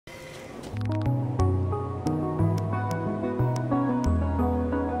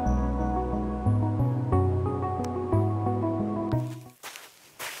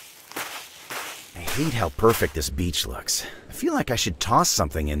I hate how perfect this beach looks. I feel like I should toss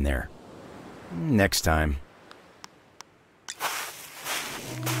something in there. Next time.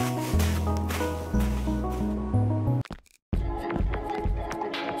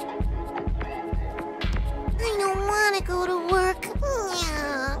 I don't want to go to work.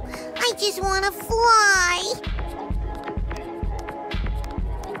 I just want to fly.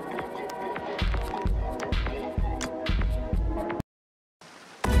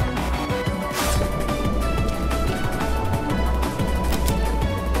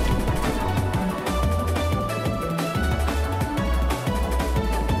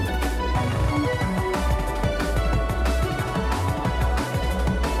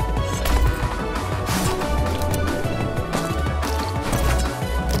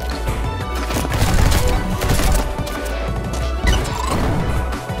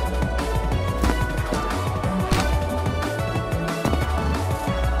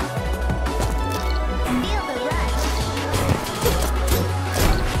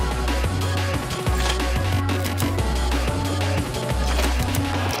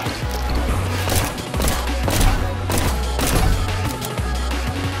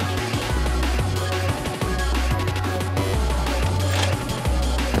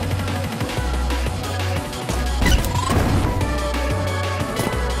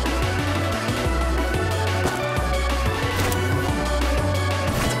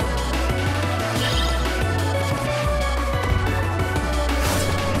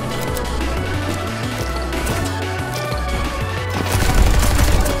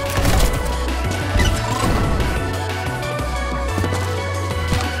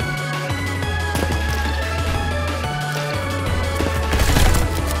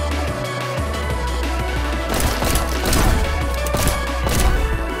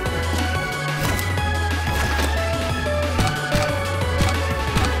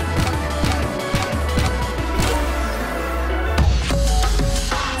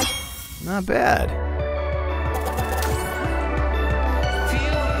 Not bad.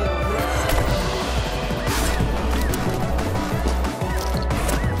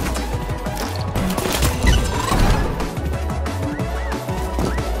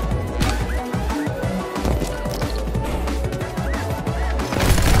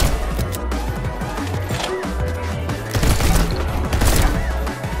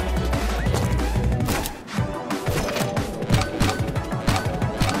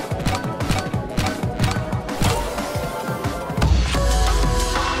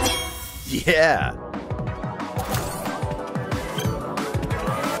 Yeah.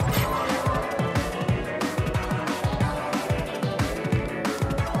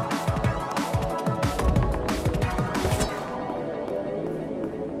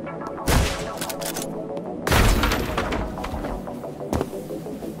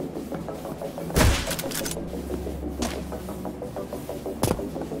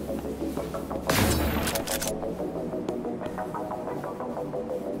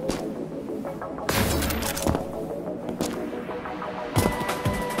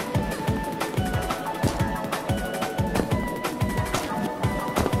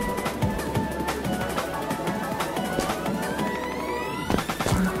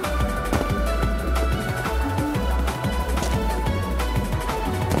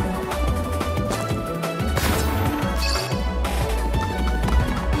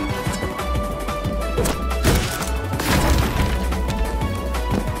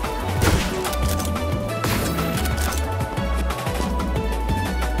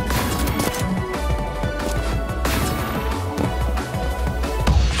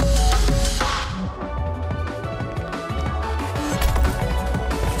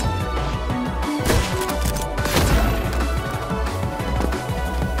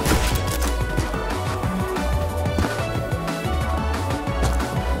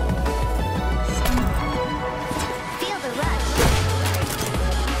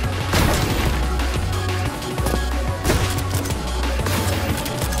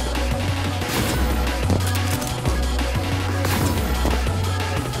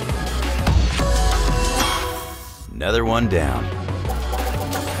 Another one down.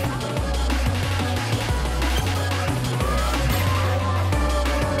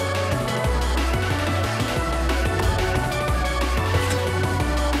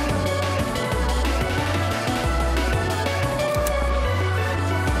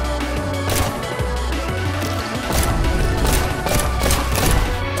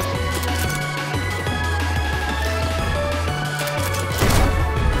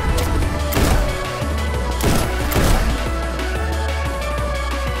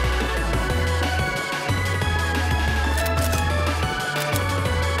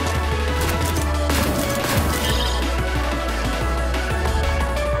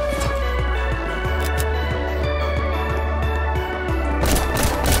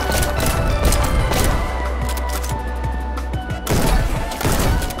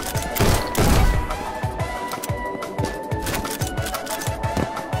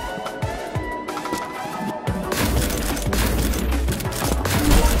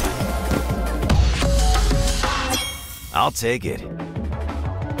 I'll take it.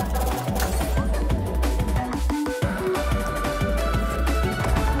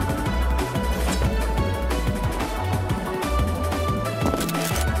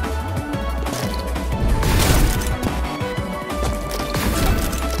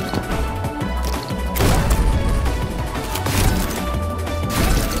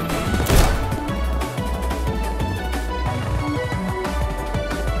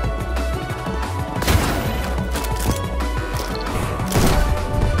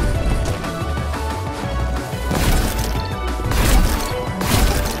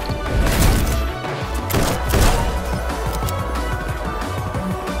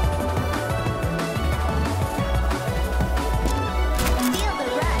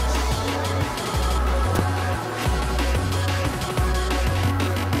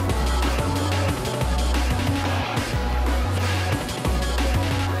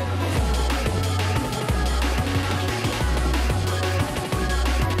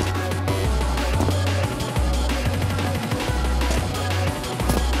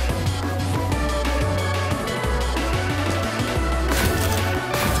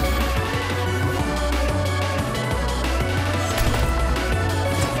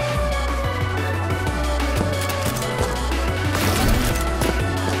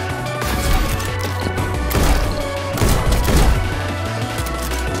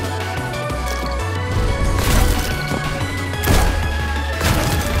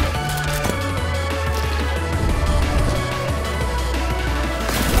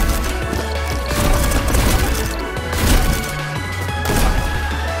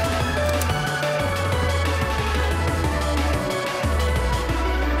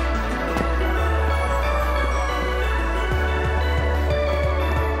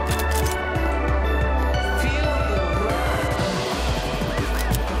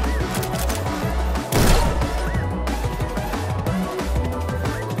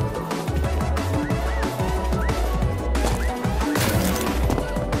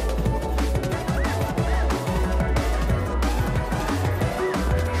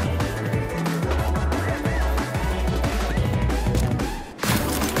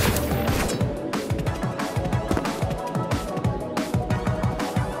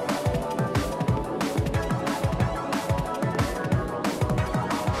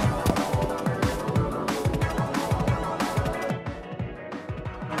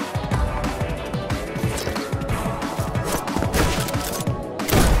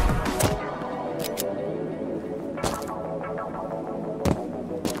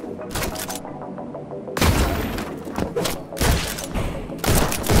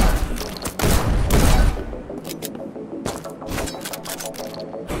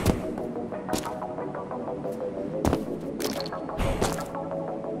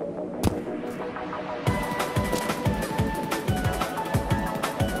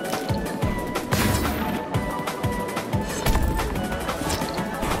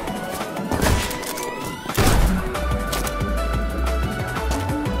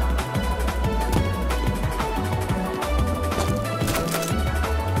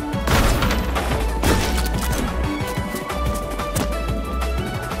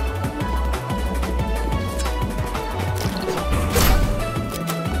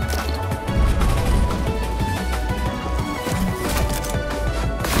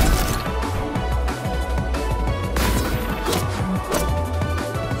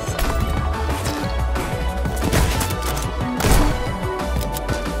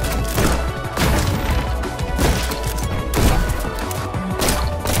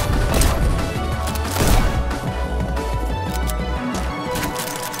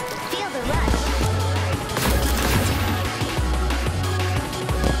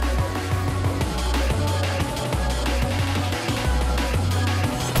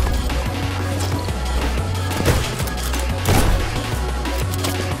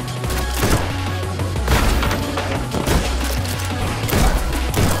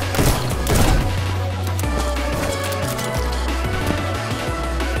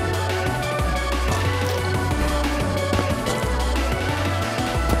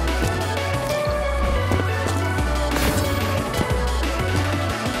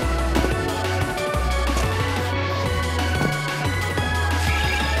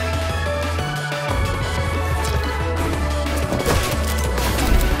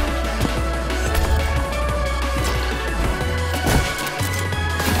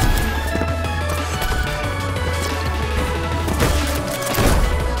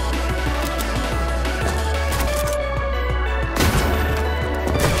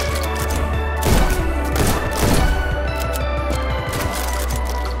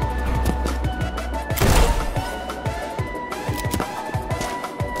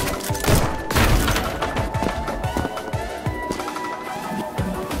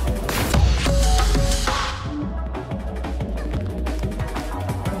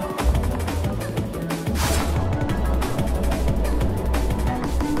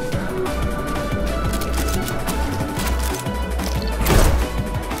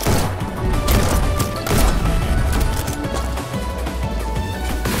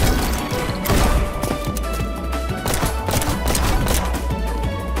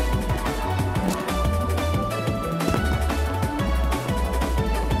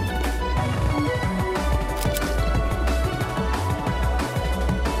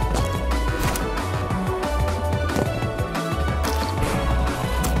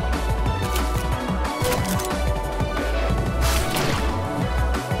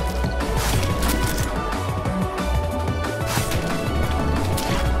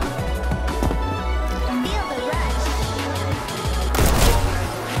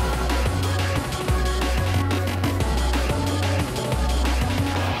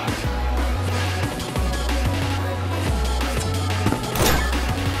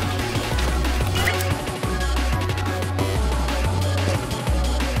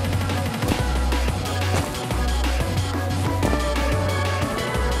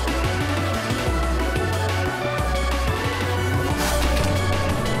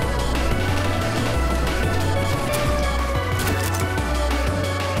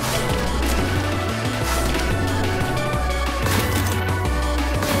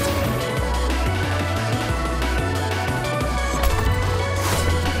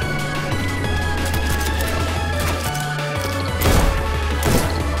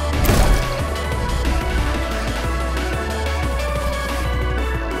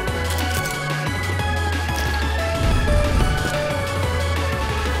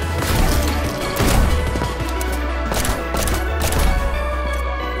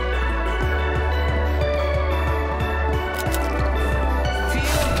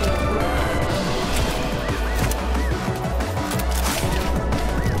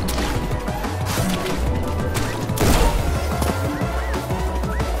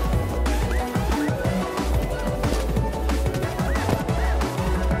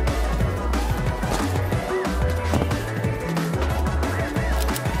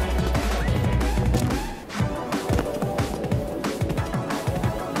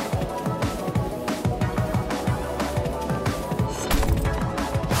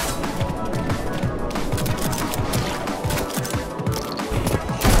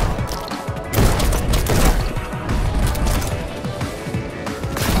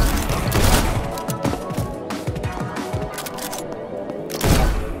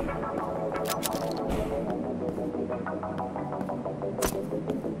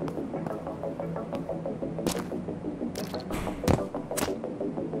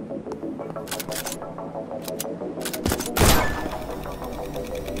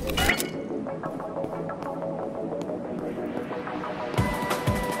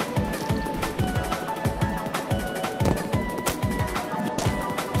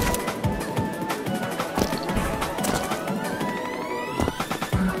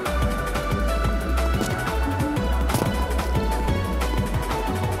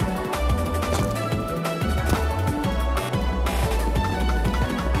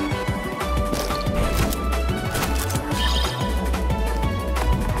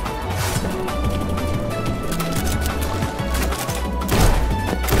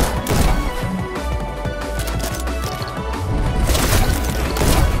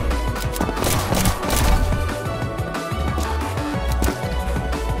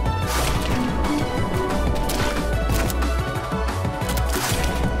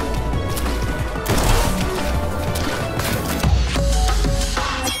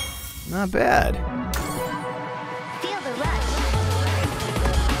 Not bad. Feel the rush.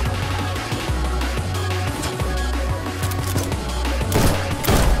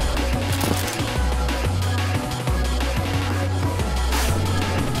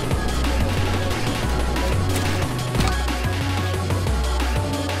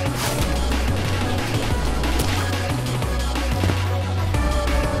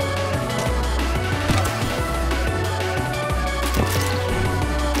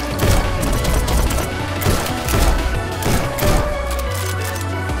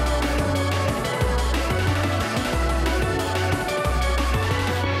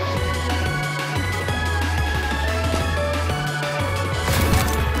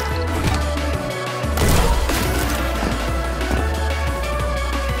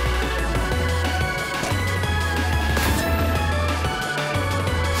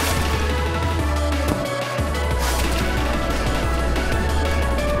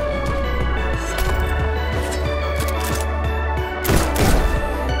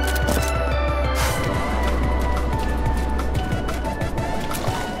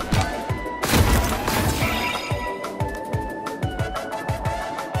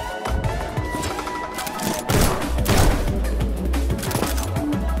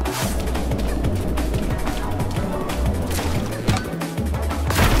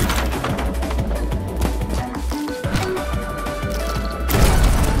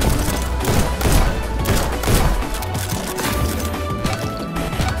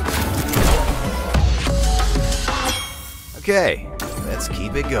 Okay, let's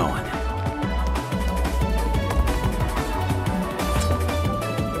keep it going.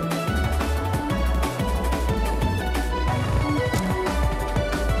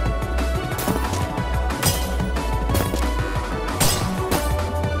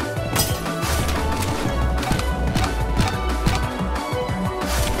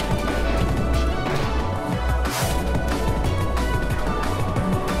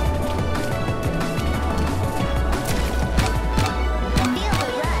 Feel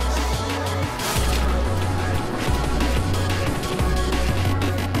the rush.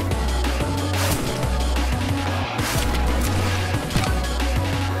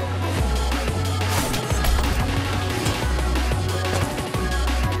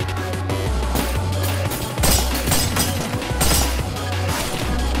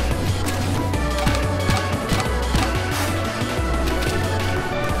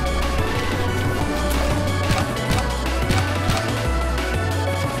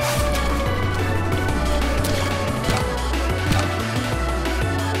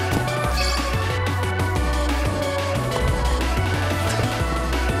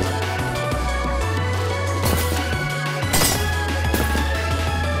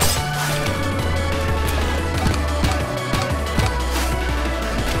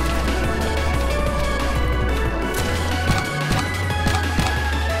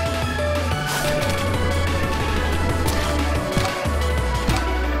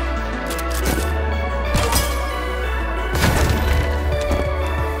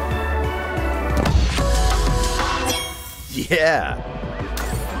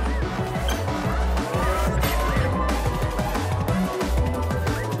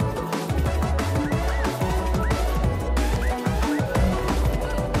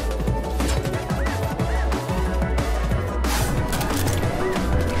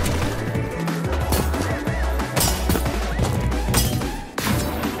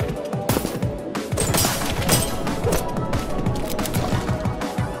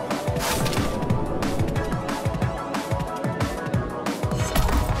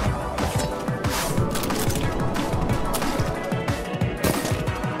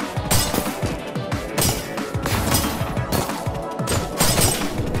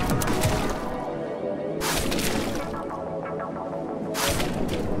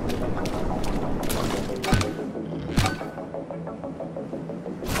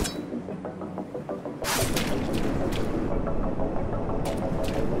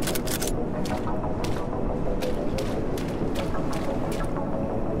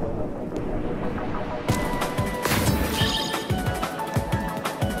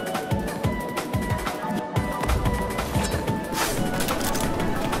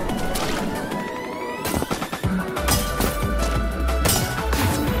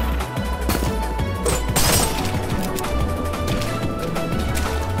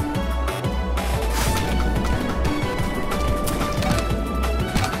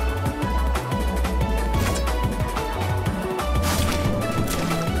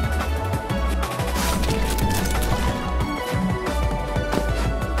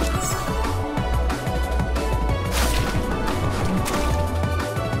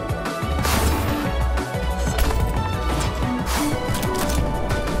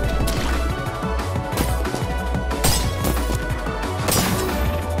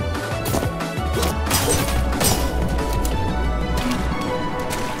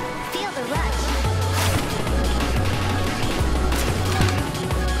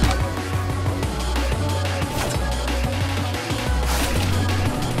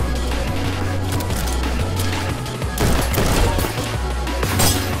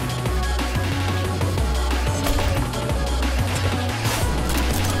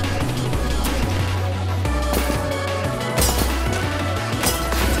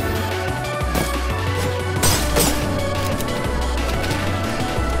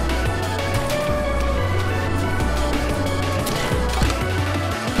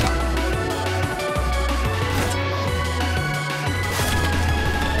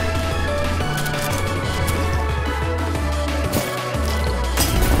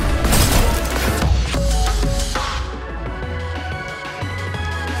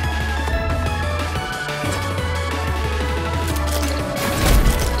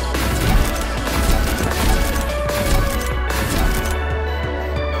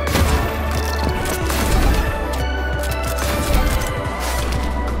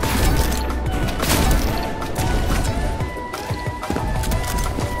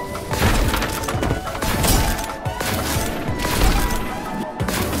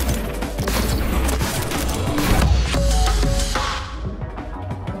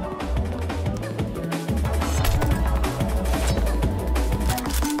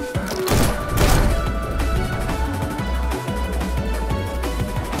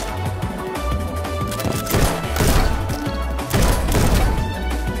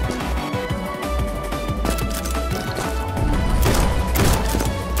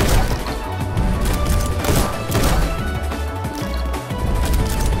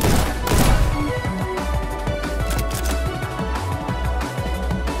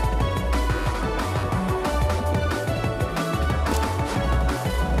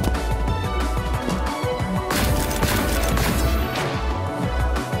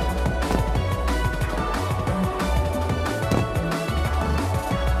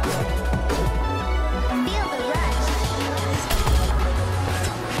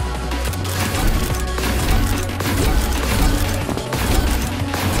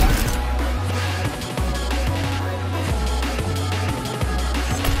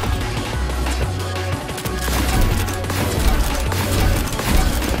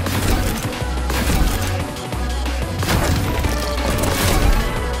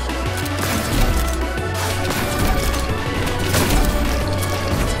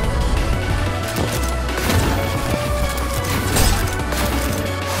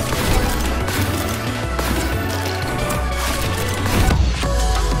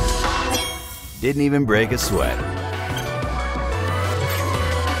 didn't even break a sweat.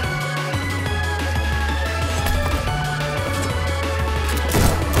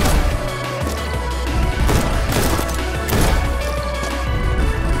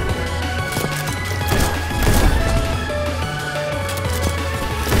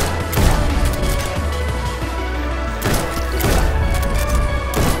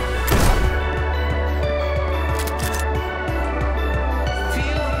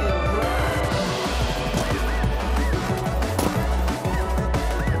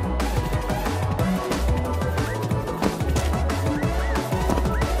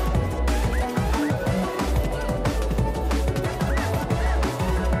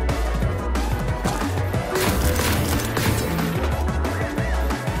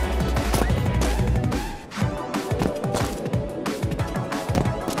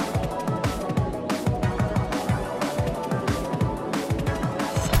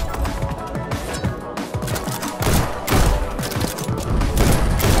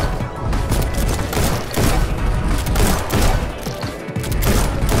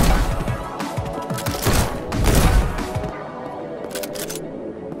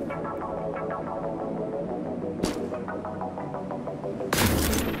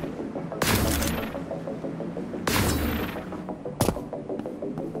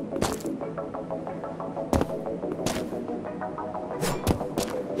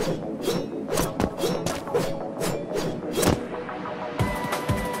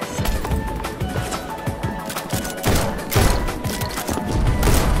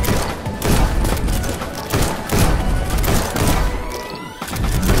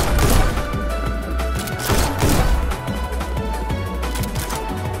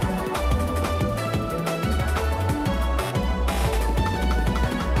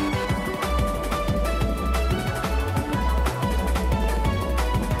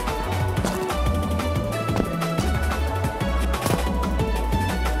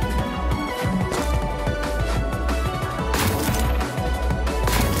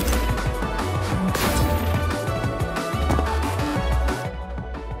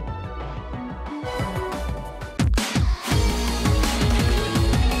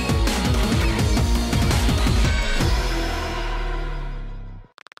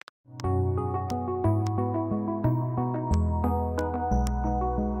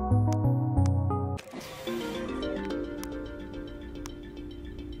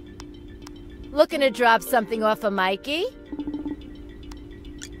 Looking to drop something off of Mikey?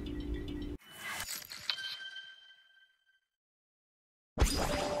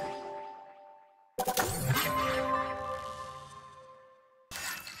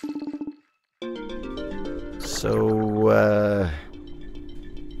 So,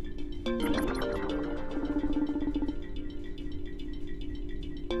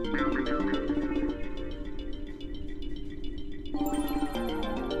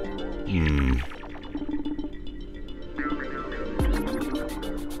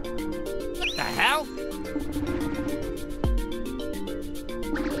 What the hell?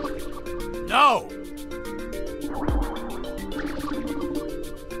 No!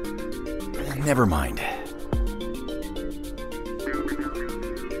 Never mind.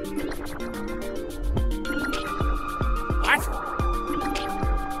 What?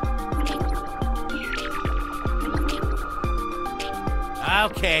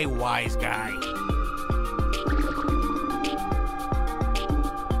 Okay, wise guy.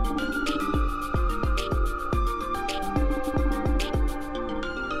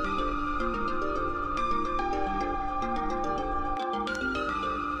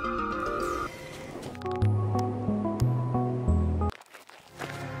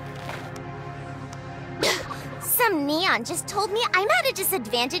 Some neon just told me I'm at a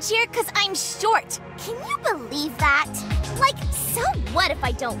disadvantage here because I'm short. Can you believe that? Like, so what if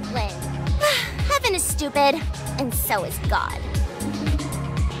I don't win? Heaven is stupid, and so is God.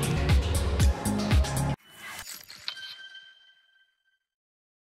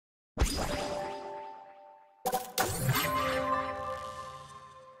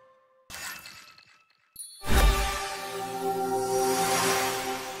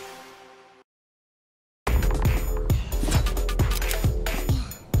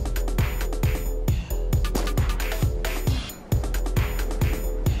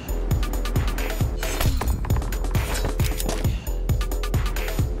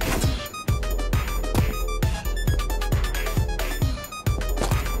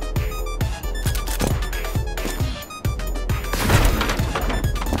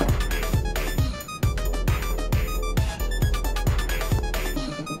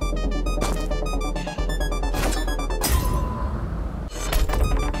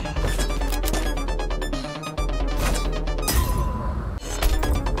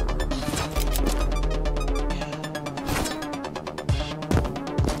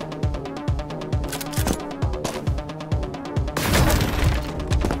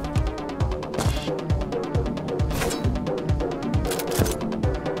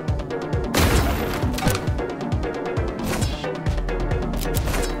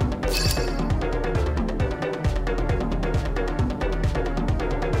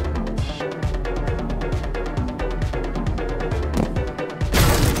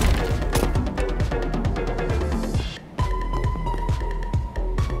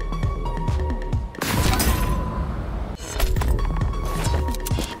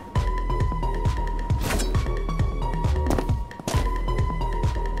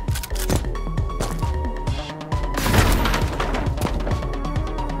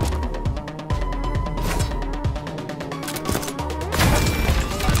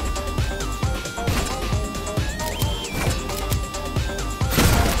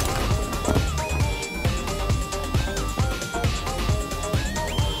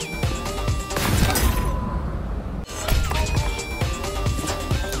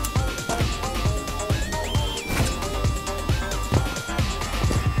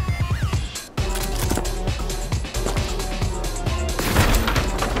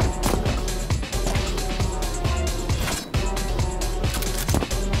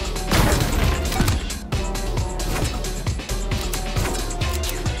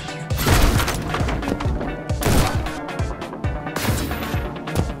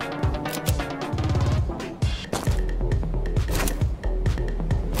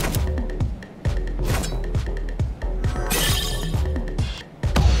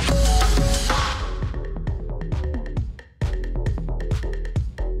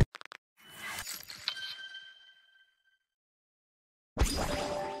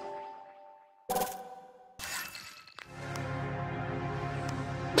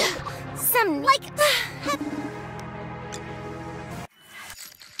 Some, like,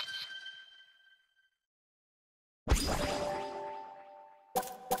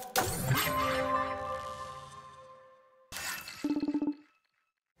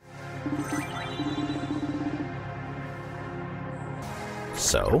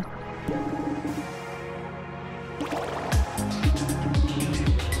 So?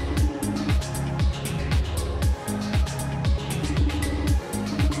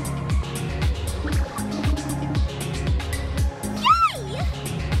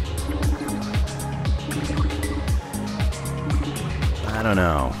 I don't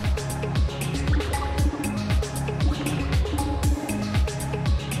know.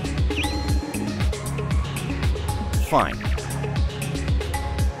 Fine.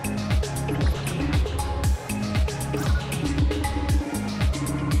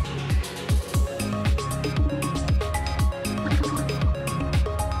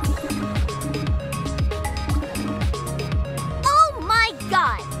 oh my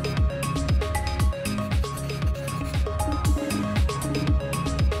god!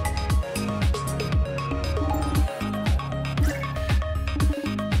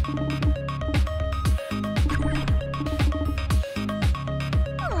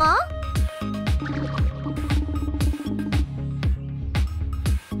 Aw.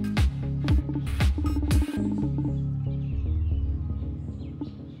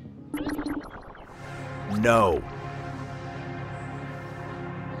 No.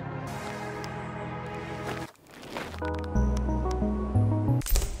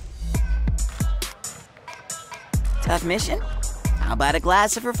 Tough mission? How about a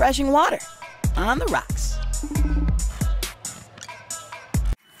glass of refreshing water? On the rocks.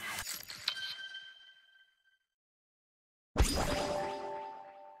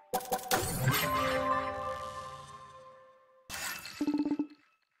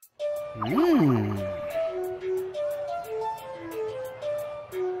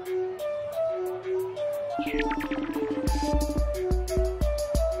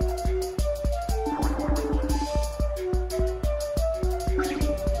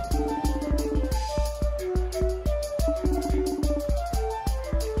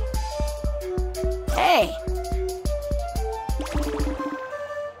 Hey!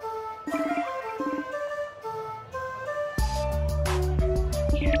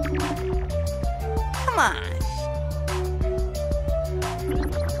 Come on.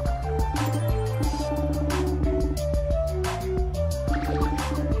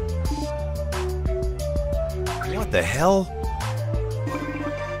 What the hell?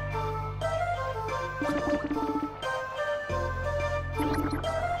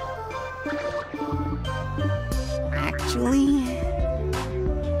 Actually...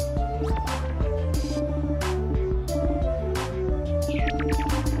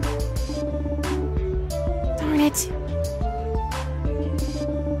 Darn it.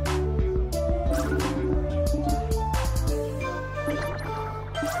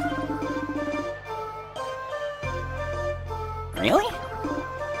 Really?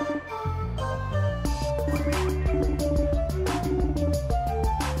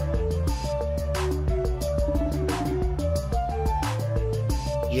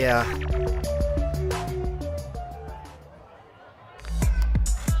 Yeah.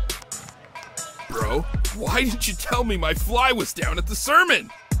 Bro, why didn't you tell me my fly was down at the sermon?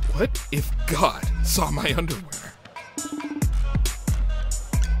 What if God saw my underwear?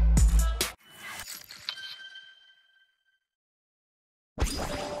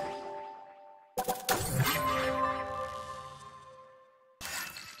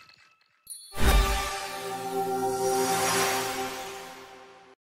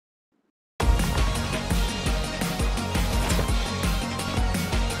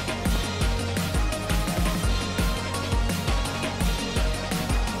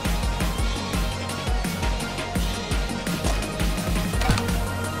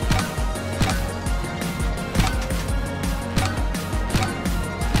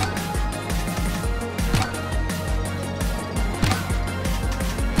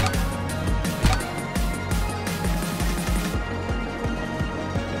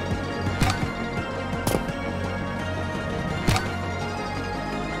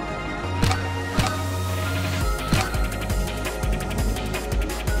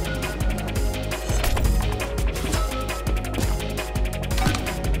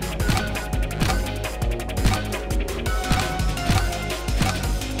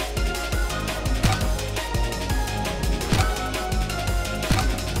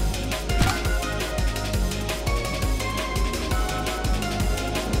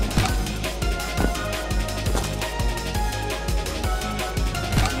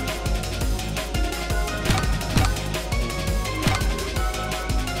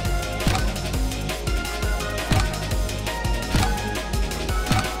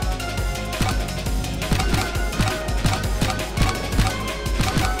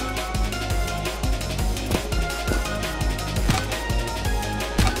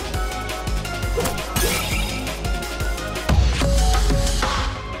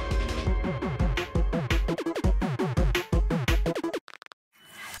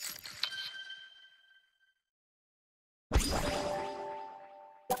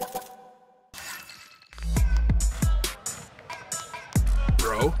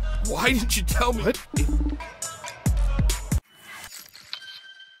 Why didn't you tell me? What?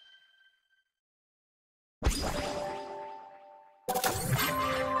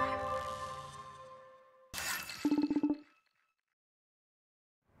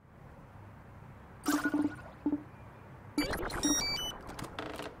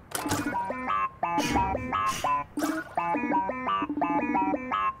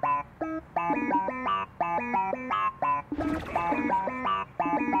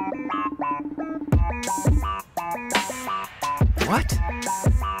 What?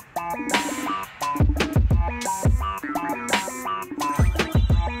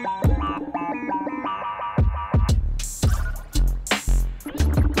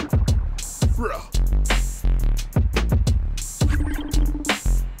 Bro.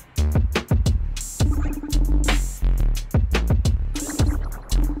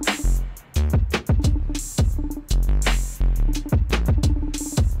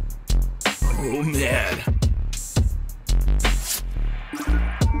 Oh man.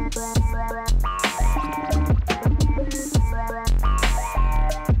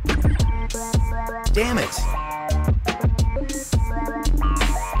 Damn it!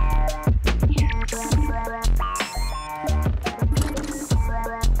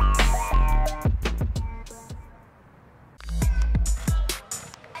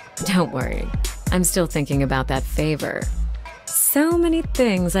 Don't worry, I'm still thinking about that favor. So many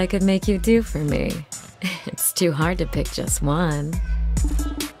things I could make you do for me. It's too hard to pick just one.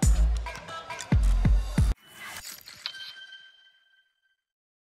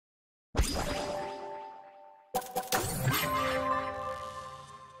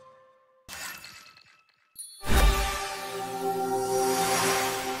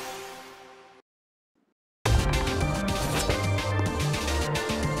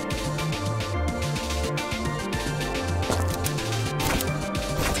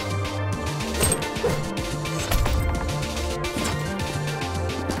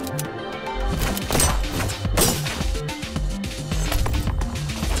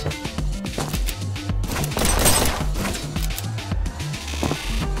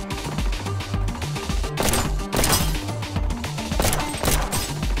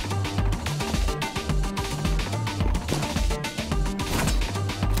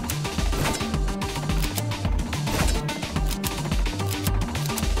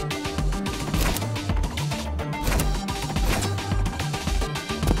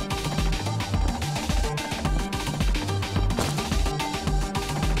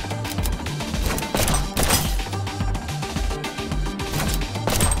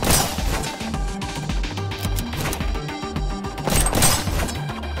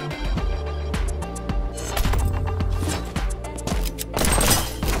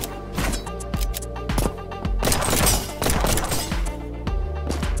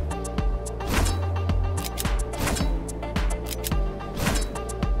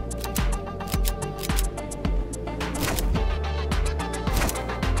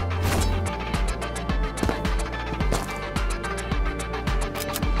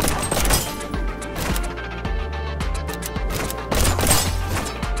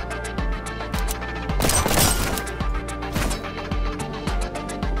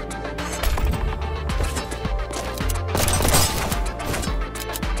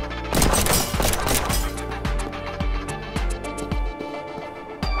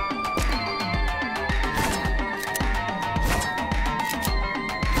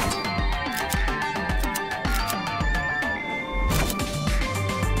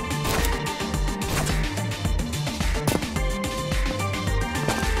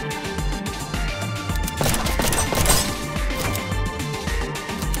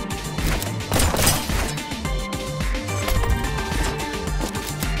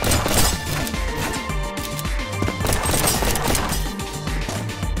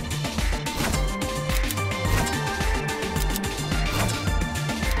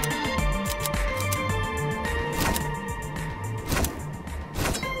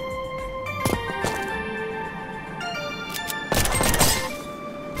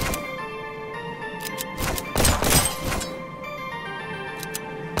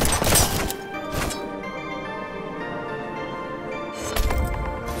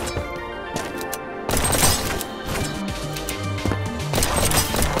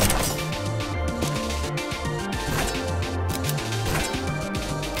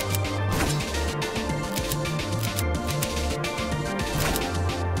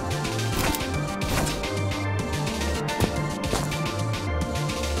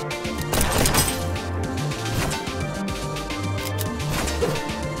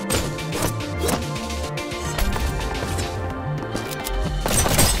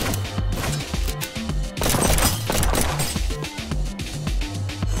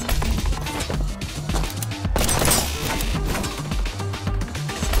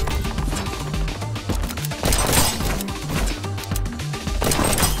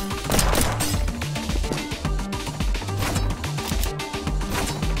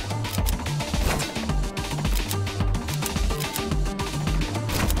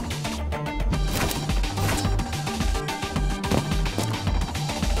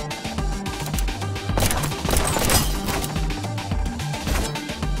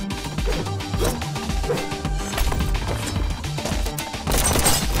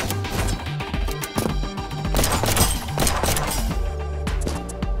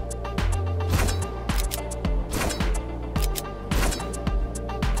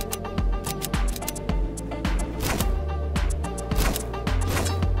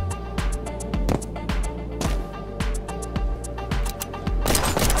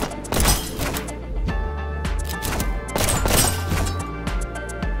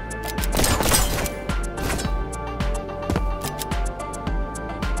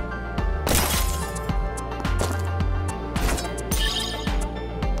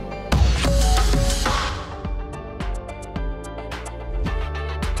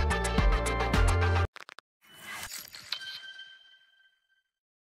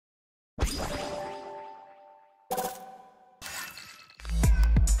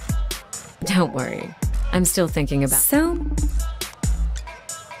 Don't worry. I'm still thinking about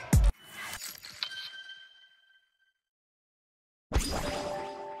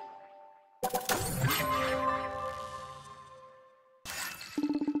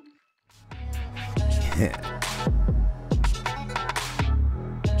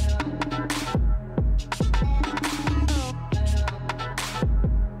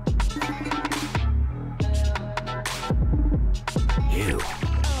Ew.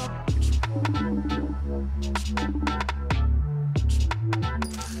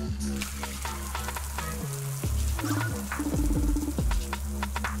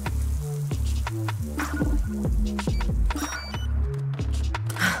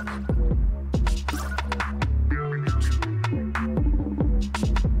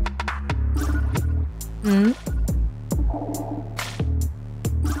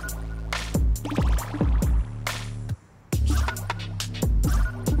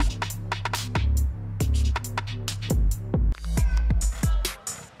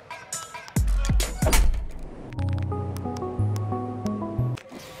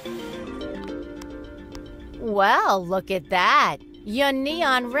 Well, look at that. Your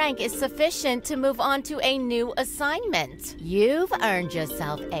neon rank is sufficient to move on to a new assignment. You've earned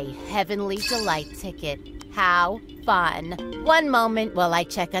yourself a Heavenly Delight ticket. How fun. One moment while I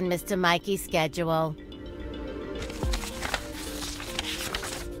check on Mr. Mikey's schedule.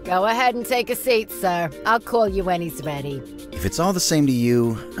 Go ahead and take a seat, sir. I'll call you when he's ready. If it's all the same to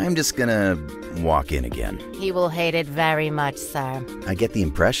you, I'm just gonna walk in again. He will hate it very much, sir. I get the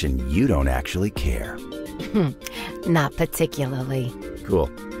impression you don't actually care. Not particularly. Cool.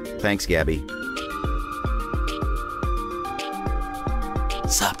 Thanks, Gabby.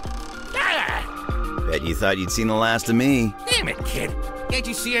 Sup? Ah! Bet you thought you'd seen the last of me. Damn it, kid. Can't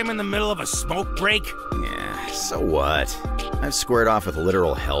you see I'm in the middle of a smoke break? Yeah, so what? I've squared off with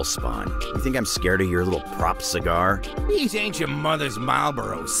literal hellspawn. You think I'm scared of your little prop cigar? These ain't your mother's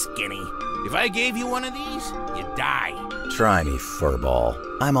Marlboro, Skinny. If I gave you one of these, you'd die. Try me,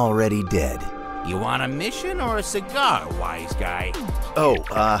 furball. I'm already dead. You want a mission or a cigar, wise guy? Oh,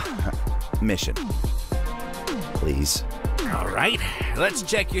 mission. Please. All right, let's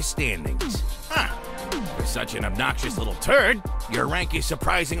check your standings. Huh. For such an obnoxious little turd, your rank is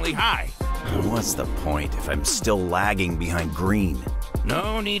surprisingly high. What's the point if I'm still lagging behind Green?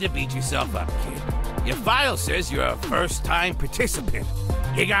 No need to beat yourself up, kid. Your file says you're a first-time participant.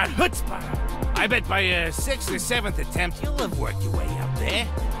 You got chutzpah. I bet by your 6th or 7th attempt, you'll have worked your way up there.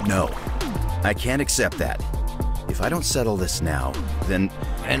 No. I can't accept that. If I don't settle this now, then...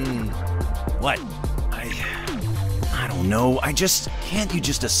 And what? I don't know. Can't you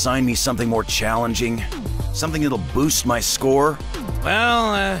just assign me something more challenging? Something that'll boost my score?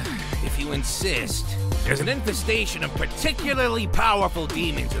 Well, if you insist. There's an infestation of particularly powerful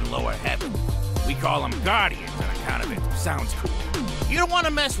demons in lower heaven. We call them guardians on account of it. Sounds cool. You don't want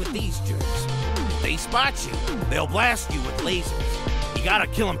to mess with these jerks. If they spot you, they'll blast you with lasers. You gotta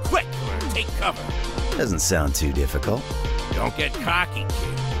kill them quick or take cover. Doesn't sound too difficult. Don't get cocky,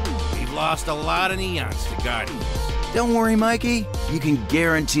 kid. We've lost a lot of neons to guardians. Don't worry, Mikey. You can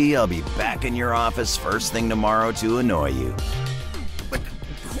guarantee I'll be back in your office first thing tomorrow to annoy you. But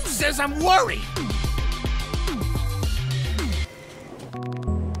who says I'm worried?